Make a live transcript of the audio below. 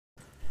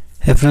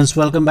Hey friends,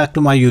 welcome back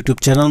to my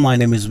YouTube channel. My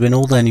name is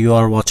Vinod and you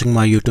are watching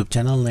my YouTube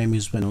channel. Name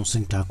is Vinod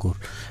Singh Thakur.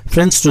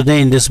 Friends, today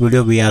in this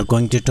video we are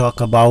going to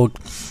talk about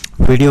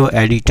video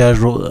editor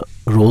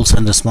roles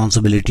and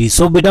responsibilities.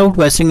 So without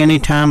wasting any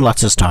time,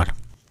 let's start.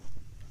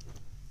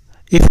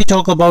 If we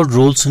talk about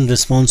roles and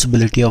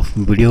responsibility of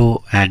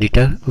video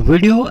editor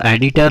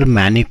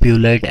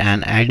manipulate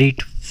and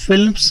edit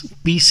films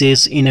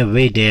pieces in a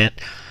way that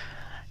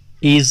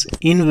is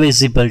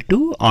invisible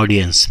to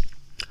audience.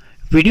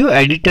 Video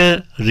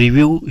editor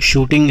review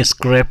shooting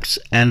scripts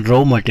and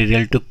raw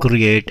material to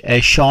create a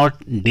short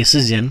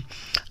decision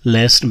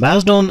list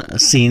based on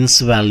scene's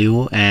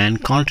value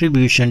and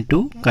contribution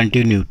to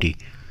continuity.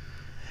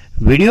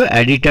 Video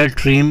editor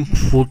trim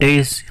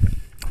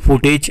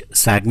footage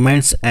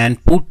segments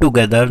and put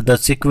together the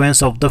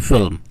sequence of the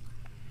film.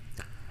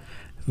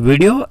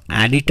 Video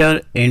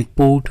editor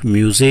input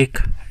music,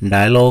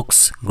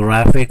 dialogues,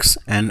 graphics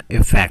and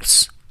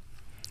effects.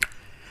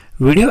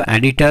 Video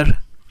editor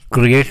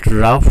create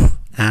rough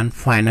and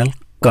final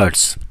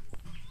cuts.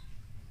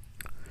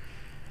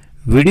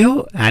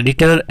 Video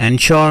editor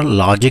ensure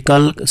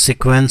logical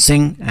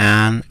sequencing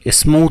and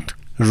smooth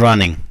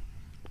running.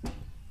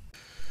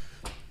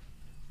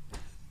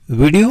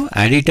 Video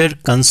editor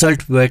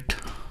consult with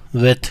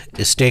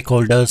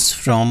stakeholders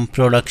from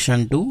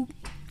production to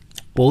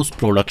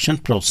post-production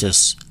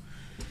process.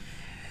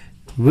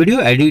 Video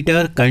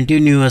editor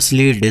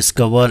continuously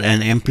discover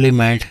and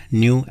implement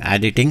new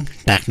editing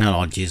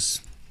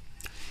technologies.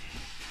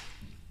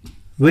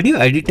 Video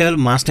editor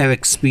must have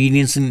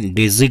experience in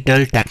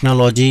digital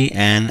technology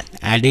and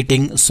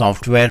editing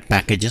software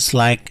packages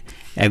like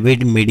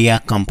Avid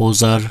Media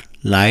Composer,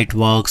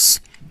 Lightworks,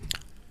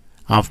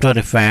 After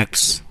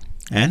Effects,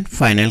 and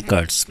Final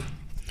Cuts.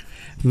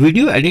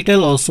 Video editor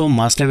also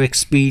must have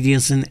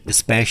experience in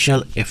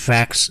special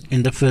effects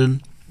in the film,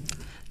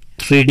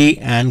 3D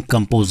and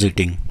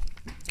compositing.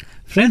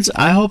 Friends,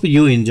 I hope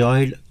you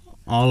enjoyed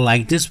or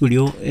like this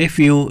video. If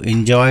you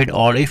enjoyed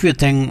or if you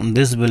think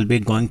this will be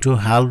going to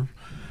help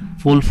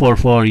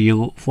for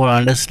you for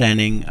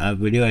understanding a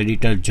video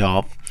editor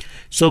job,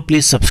 so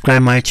please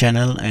subscribe my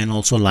channel and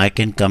also like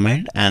and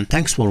comment, and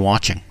thanks for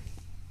watching.